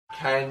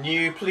Can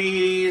you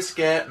please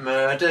get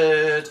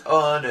murdered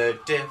on a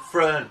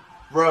different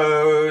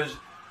road?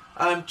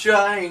 I'm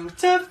trying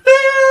to film.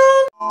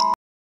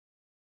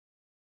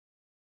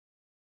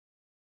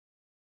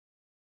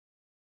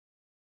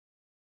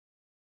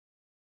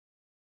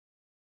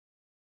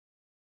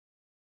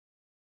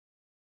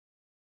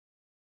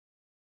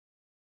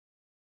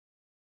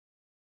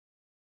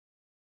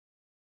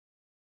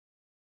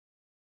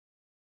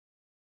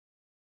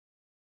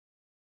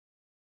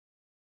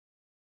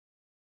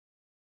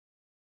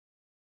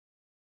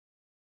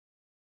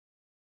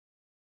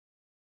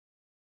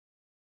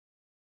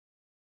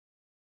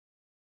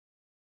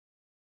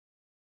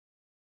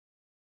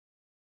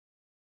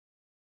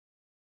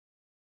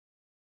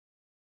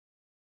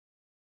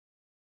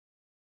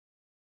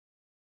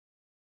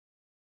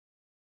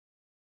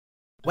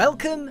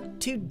 Welcome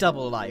to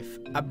Double Life,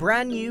 a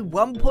brand new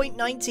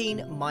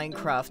 1.19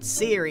 Minecraft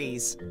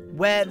series,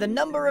 where the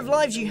number of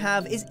lives you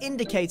have is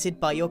indicated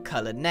by your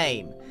colour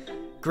name.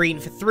 Green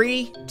for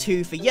 3,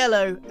 2 for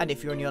yellow, and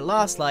if you're on your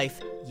last life,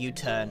 you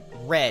turn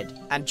red.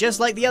 And just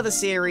like the other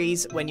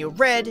series, when you're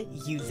red,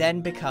 you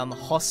then become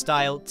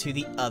hostile to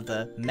the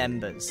other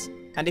members.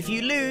 And if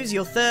you lose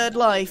your third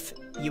life,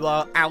 you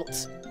are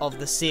out of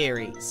the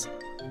series.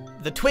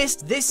 The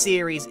twist this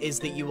series is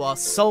that you are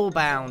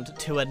soulbound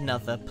to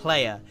another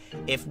player.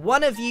 If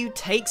one of you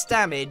takes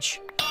damage,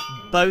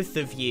 both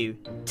of you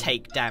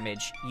take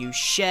damage. You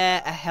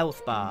share a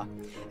health bar.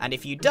 And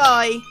if you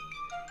die,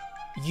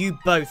 you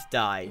both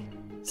die.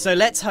 So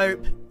let's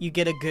hope you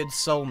get a good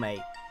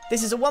soulmate.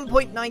 This is a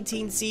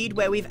 1.19 seed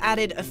where we've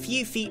added a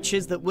few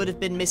features that would have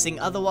been missing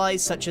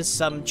otherwise, such as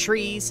some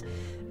trees.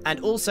 And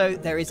also,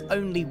 there is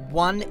only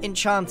one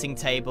enchanting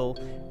table,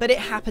 but it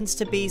happens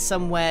to be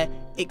somewhere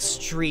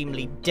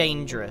extremely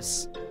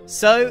dangerous.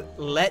 So,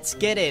 let's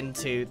get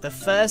into the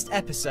first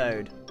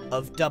episode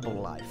of Double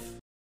Life.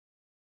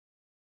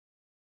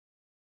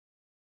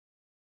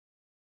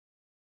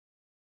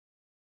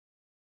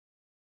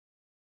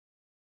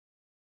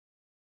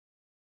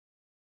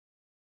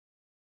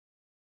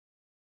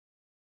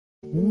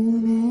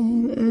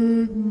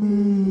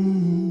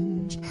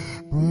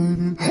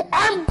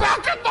 I'm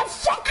back in the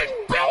fucking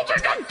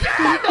building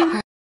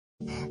again!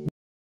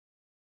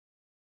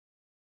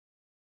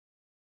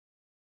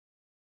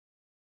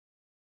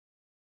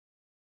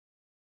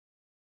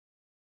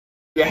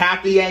 You're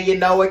happy and you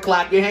know it,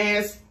 clap your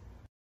hands.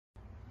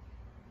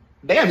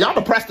 Damn, y'all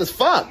depressed as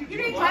fuck. You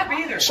didn't clap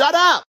either. Shut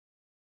up!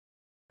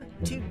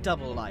 To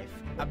Double Life,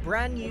 a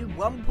brand new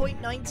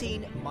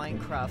 1.19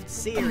 Minecraft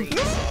series.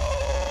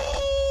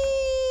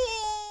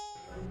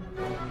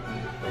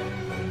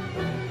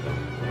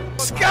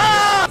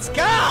 Scar!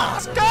 Scar!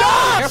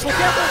 Scar! Careful,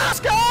 careful!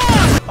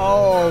 Scar!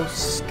 Oh,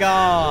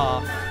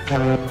 Scar!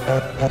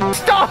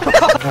 Stop!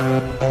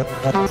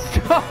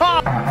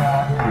 Stop!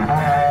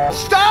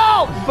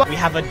 Stop! We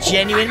have a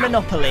genuine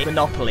monopoly.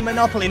 Monopoly.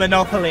 Monopoly.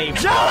 Monopoly.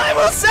 I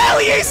will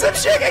sell you some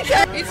sugar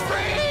cane! It's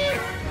free!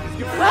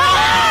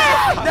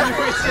 Ah! No!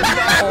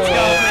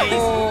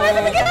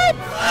 Let me get it!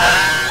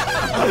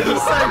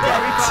 He's so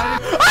terrified.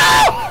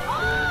 Oh!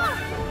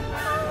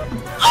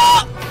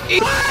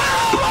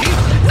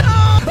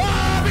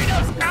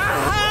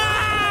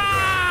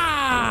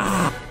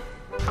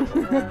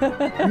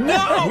 No!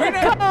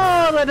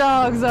 Call the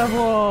dogs of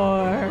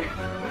war!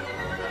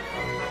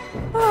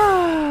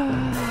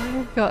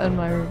 I've gotten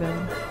my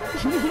revenge.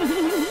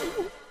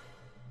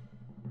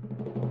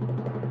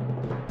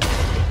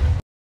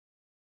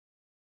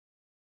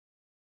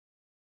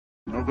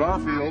 No,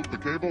 Garfield, the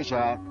cable's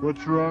out.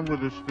 What's wrong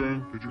with this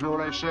thing? Did you hear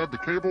what I said? The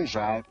cable's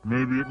out.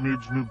 Maybe it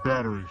needs new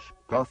batteries.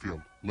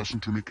 Garfield, listen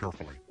to me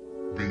carefully.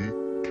 The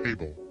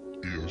cable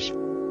is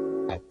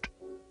out.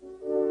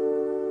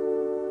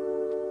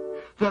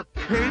 The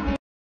cable?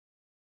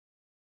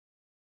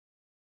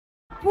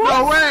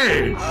 No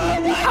way!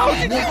 How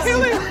did you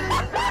kill him?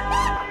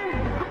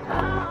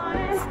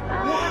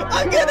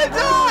 I'm gonna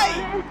die!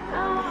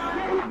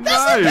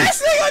 That's the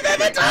best thing I've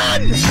ever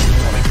done!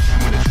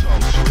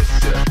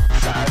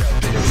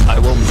 I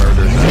will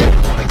murder them.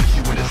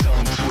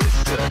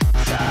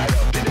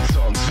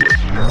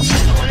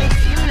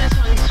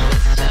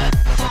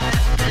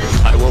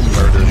 I will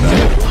murder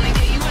them.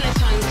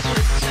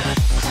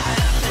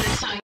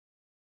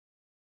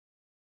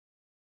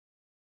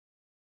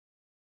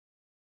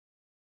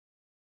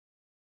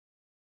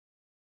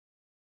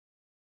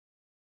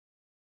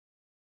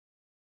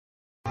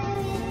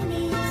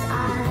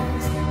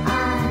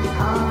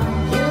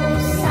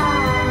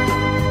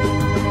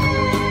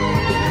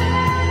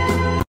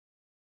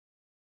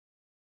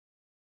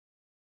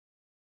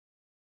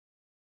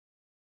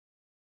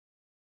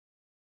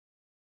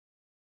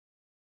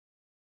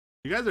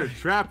 You guys are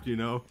trapped, you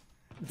know.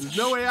 There's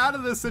no way out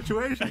of this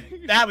situation.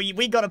 Now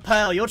we got a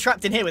pearl. You're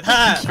trapped in here with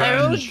her.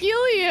 I will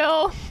kill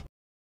you!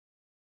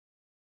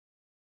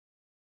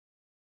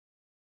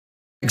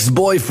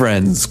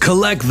 Ex-boyfriends,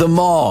 collect them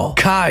all.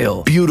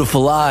 Kyle,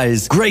 beautiful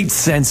eyes, great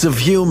sense of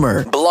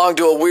humor. Belonged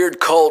to a weird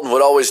cult and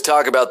would always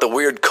talk about the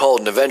weird cult,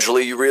 and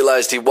eventually you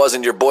realized he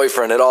wasn't your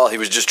boyfriend at all. He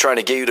was just trying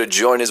to get you to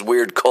join his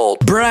weird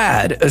cult.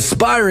 Brad,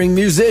 aspiring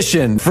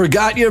musician,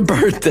 forgot your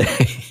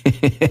birthday.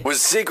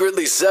 Was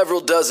secretly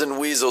several dozen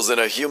weasels in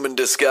a human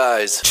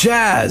disguise.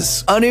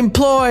 Chaz,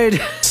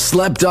 unemployed,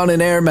 slept on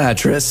an air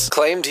mattress.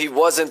 Claimed he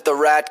wasn't the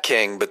Rat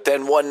King, but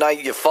then one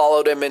night you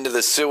followed him into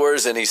the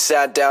sewers and he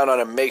sat down on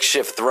a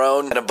makeshift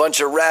throne and a bunch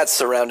of rats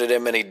surrounded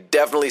him and he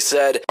definitely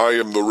said, I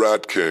am the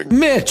Rat King.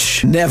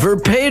 Mitch, never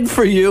paid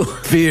for you.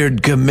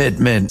 Feared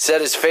commitment.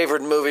 Said his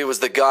favorite movie was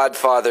The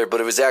Godfather,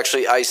 but it was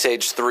actually Ice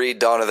Age 3,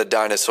 Dawn of the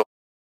Dinosaurs.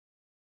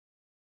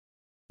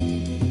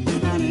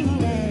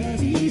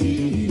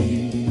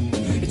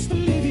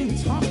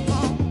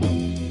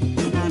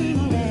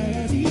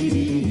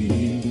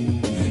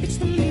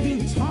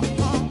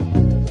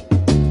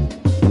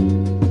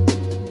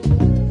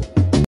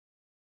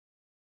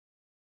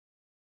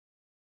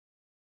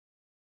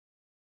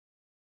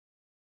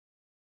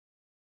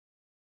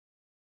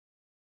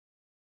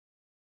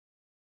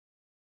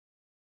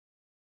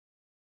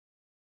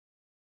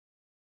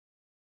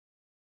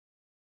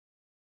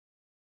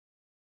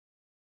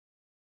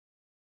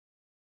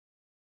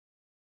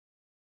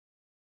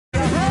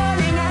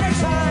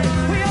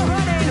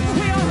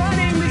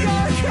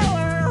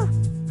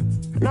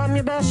 I'm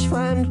your best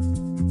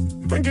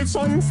friend. Think it's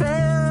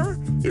unfair,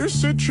 your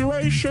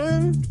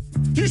situation.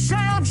 You say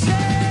I'm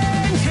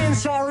changing.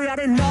 Sorry, I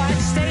didn't know I'd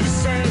stay the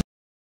same.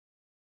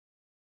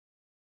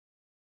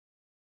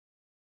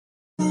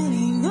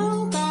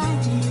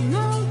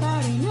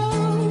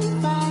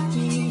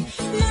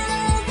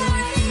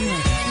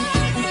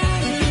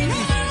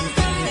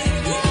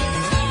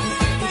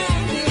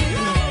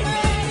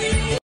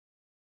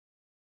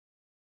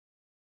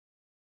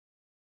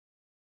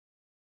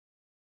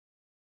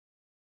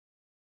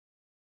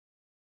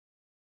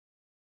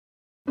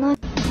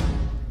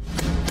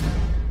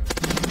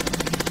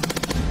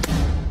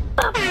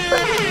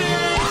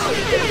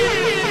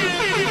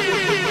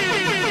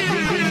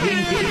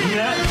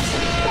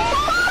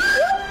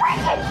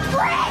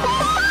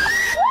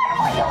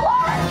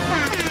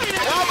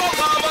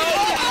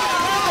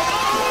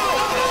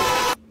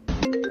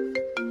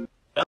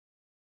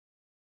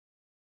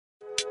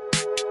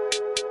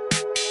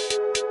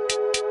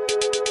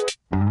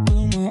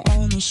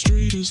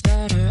 Street is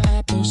that her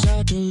apples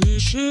are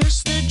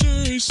delicious. The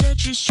jury said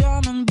she's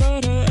charming,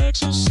 but her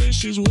exes say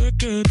she's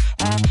wicked.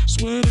 I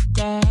swear to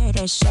God,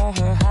 I saw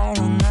her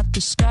howling at the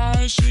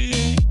sky. She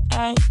ain't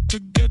out to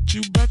get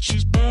you, but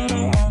she's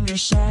better on your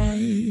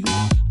side.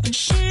 And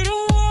she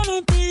don't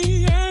wanna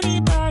be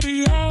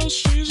anybody else.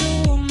 She's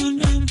a woman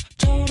in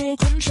total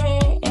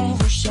control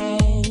of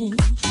herself.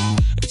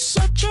 It's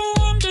such a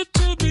wonder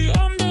to be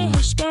under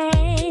her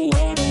spell.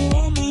 What a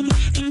woman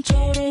in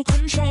total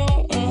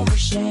control of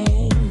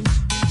herself.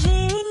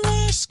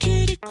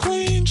 Kitty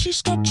queen,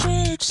 she's got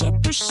tricks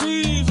up her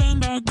sleeve,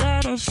 and I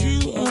got a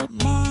few of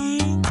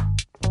mine.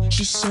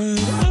 She said,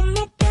 I'm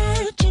not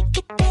bad to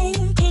the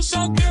bone, cause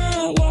I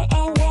get what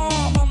I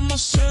want. Mama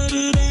said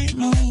it ain't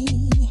no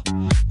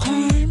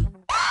crime.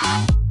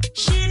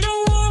 She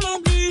don't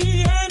wanna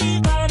be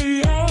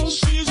anybody else.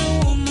 She's a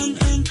woman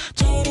in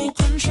total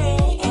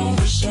control of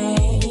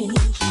herself.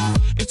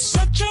 It's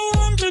such a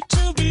wonder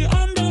to be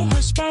under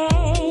her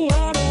spell.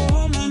 What a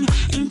woman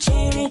in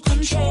total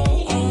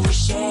control of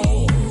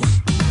herself.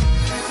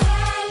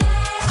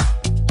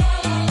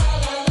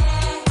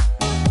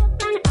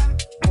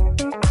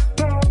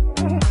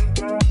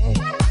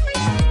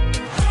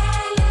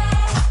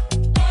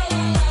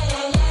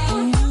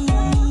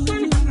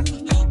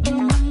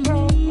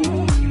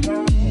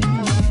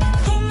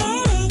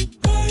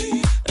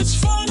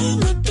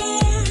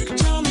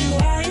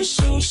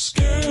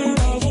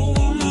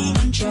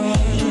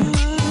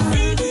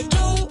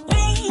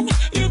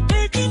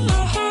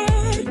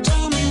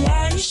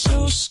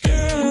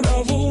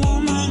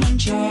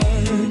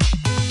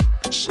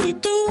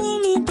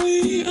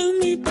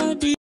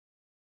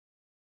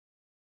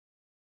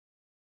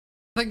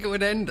 I think it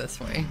would end this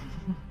way.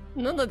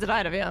 Neither did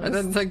I, to be honest.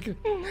 I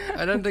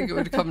don't think it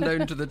would come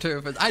down to the two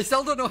of us. I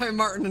still don't know how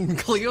Martin and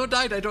Cleo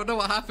died. I don't know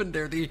what happened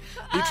there. They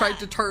tried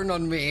to turn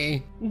on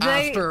me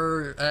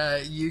after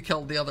you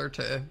killed the other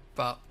two,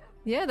 but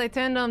yeah, they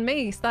turned on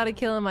me, started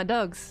killing my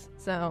dogs.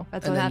 So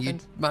that's what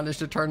happened. You managed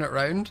to turn it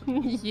round.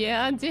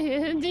 Yeah, I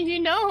did. Did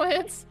you know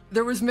it?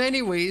 There was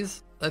many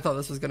ways I thought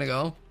this was gonna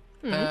go.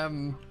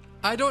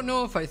 I don't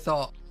know if I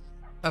thought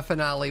a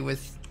finale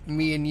with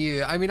me and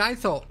you. I mean, I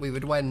thought we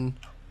would win.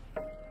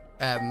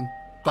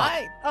 But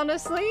I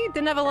honestly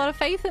didn't have a lot of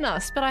faith in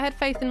us, but I had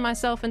faith in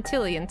myself and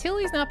Tilly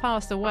now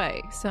passed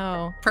away,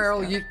 so...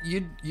 Pearl,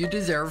 you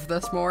deserve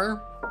this more.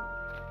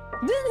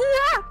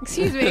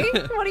 Excuse me?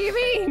 What do you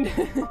mean?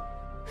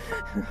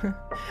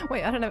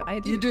 Wait, I don't know.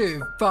 You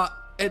do, but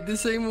in the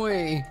same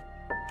way...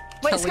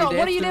 Wait, Scott,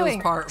 what are you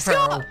doing?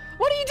 Scott,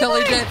 what are you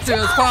doing? Tilly gets to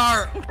his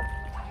part!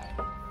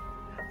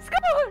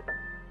 Scott!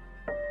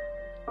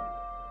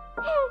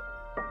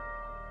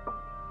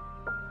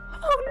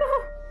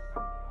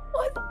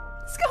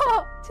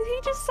 Scott, did he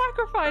just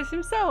sacrifice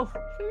himself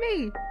for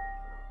me?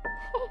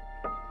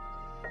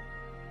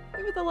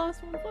 You were the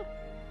last one left.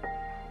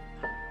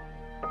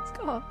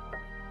 Scott.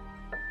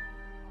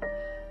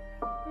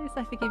 Yes,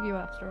 I forgive you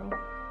after all.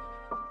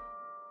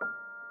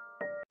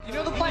 You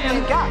know the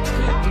plan.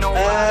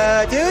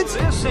 Dudes?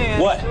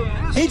 What?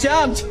 He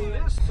jumped!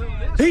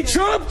 He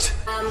jumped!